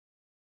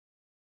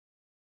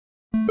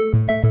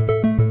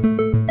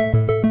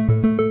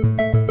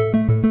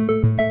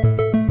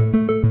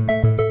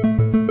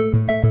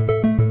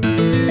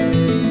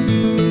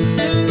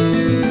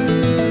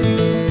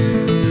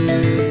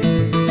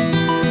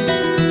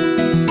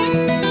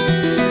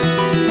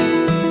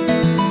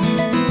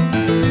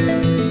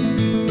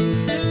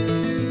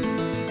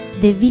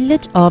The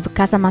village of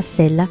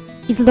Casamassella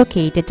is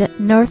located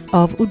north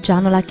of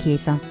Uggiano La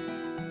Chiesa.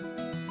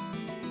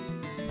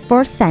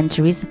 For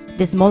centuries,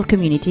 the small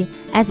community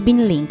has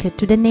been linked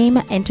to the name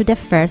and to the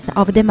affairs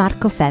of the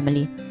Marco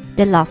family,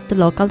 the last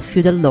local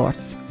feudal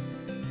lords.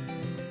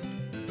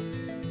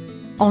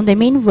 On the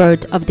main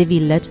road of the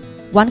village,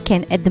 one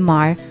can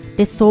admire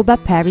the sober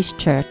parish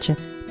church,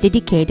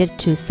 dedicated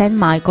to Saint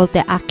Michael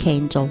the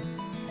Archangel,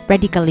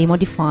 radically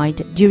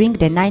modified during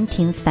the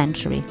 19th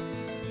century.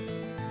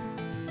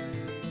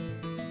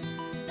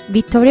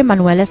 Vittorio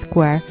Emanuele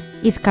Square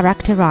is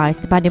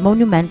characterized by the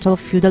monumental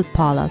feudal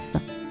palace,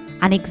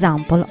 an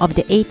example of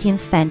the 18th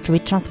century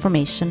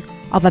transformation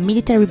of a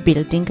military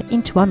building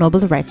into a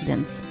noble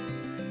residence.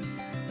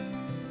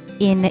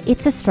 In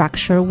its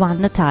structure, one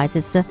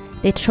notices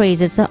the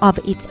traces of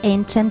its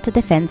ancient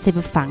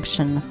defensive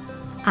function,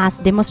 as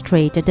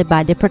demonstrated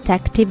by the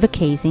protective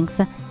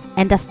casings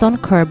and a stone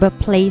curb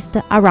placed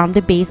around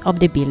the base of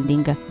the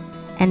building,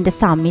 and the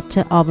summit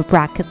of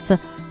brackets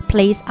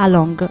placed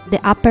along the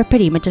upper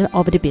perimeter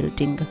of the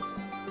building.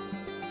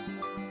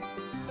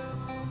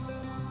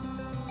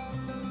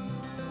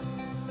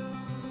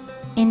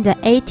 In the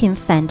 18th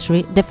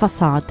century, the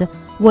facade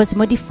was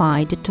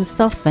modified to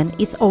soften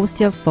its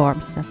austere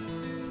forms.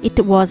 It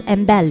was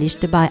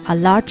embellished by a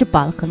large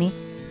balcony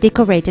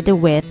decorated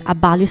with a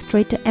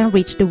balustrade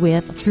enriched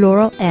with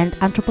floral and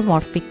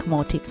anthropomorphic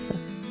motifs.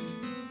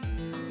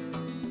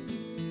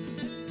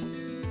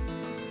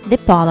 The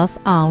palace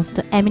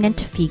housed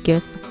eminent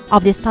figures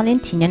of the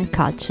Salentinian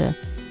culture,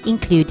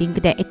 including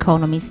the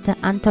economist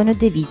Antonio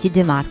de Vigi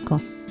de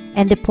Marco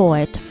and the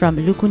poet from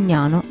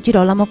Lucugnano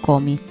Girolamo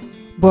Comi,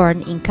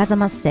 born in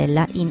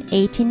Casamassella in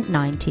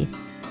 1890.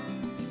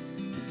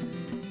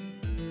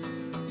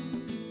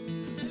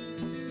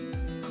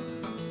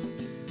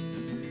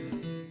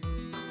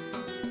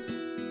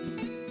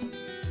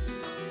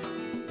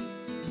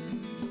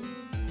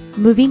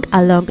 Moving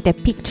along the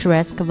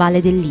picturesque Valle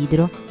del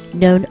Lidro,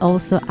 known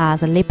also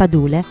as Le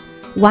Padule,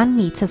 one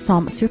meets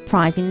some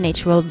surprising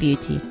natural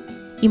beauty,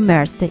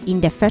 immersed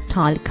in the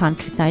fertile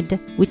countryside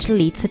which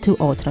leads to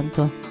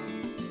Otranto.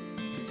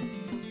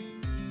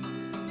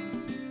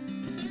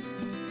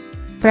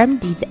 From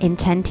this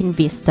enchanting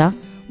vista,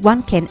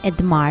 one can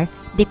admire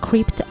the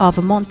crypt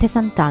of Monte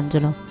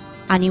Sant'Angelo,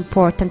 an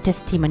important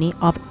testimony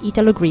of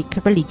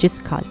Italo-Greek religious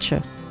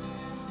culture.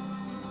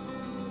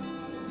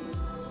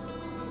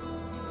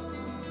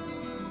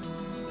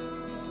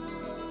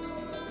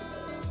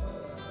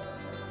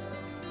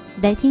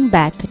 Dating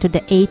back to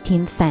the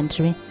 18th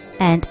century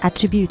and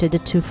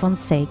attributed to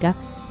Fonseca,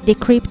 the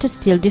crypt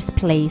still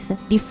displays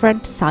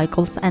different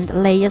cycles and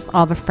layers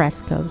of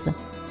frescoes,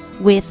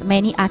 with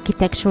many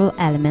architectural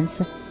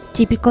elements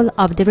typical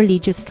of the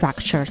religious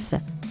structures,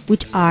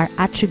 which are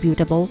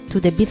attributable to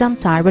the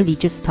Byzantine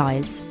religious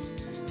styles.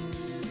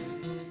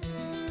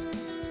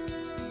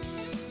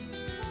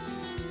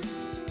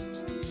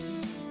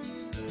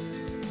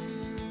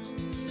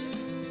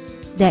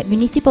 The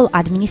municipal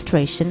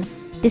administration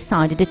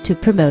decided to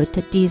promote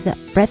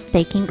this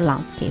breathtaking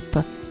landscape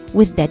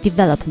with the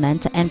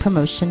development and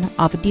promotion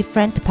of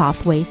different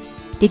pathways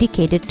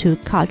dedicated to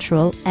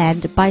cultural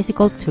and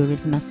bicycle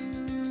tourism.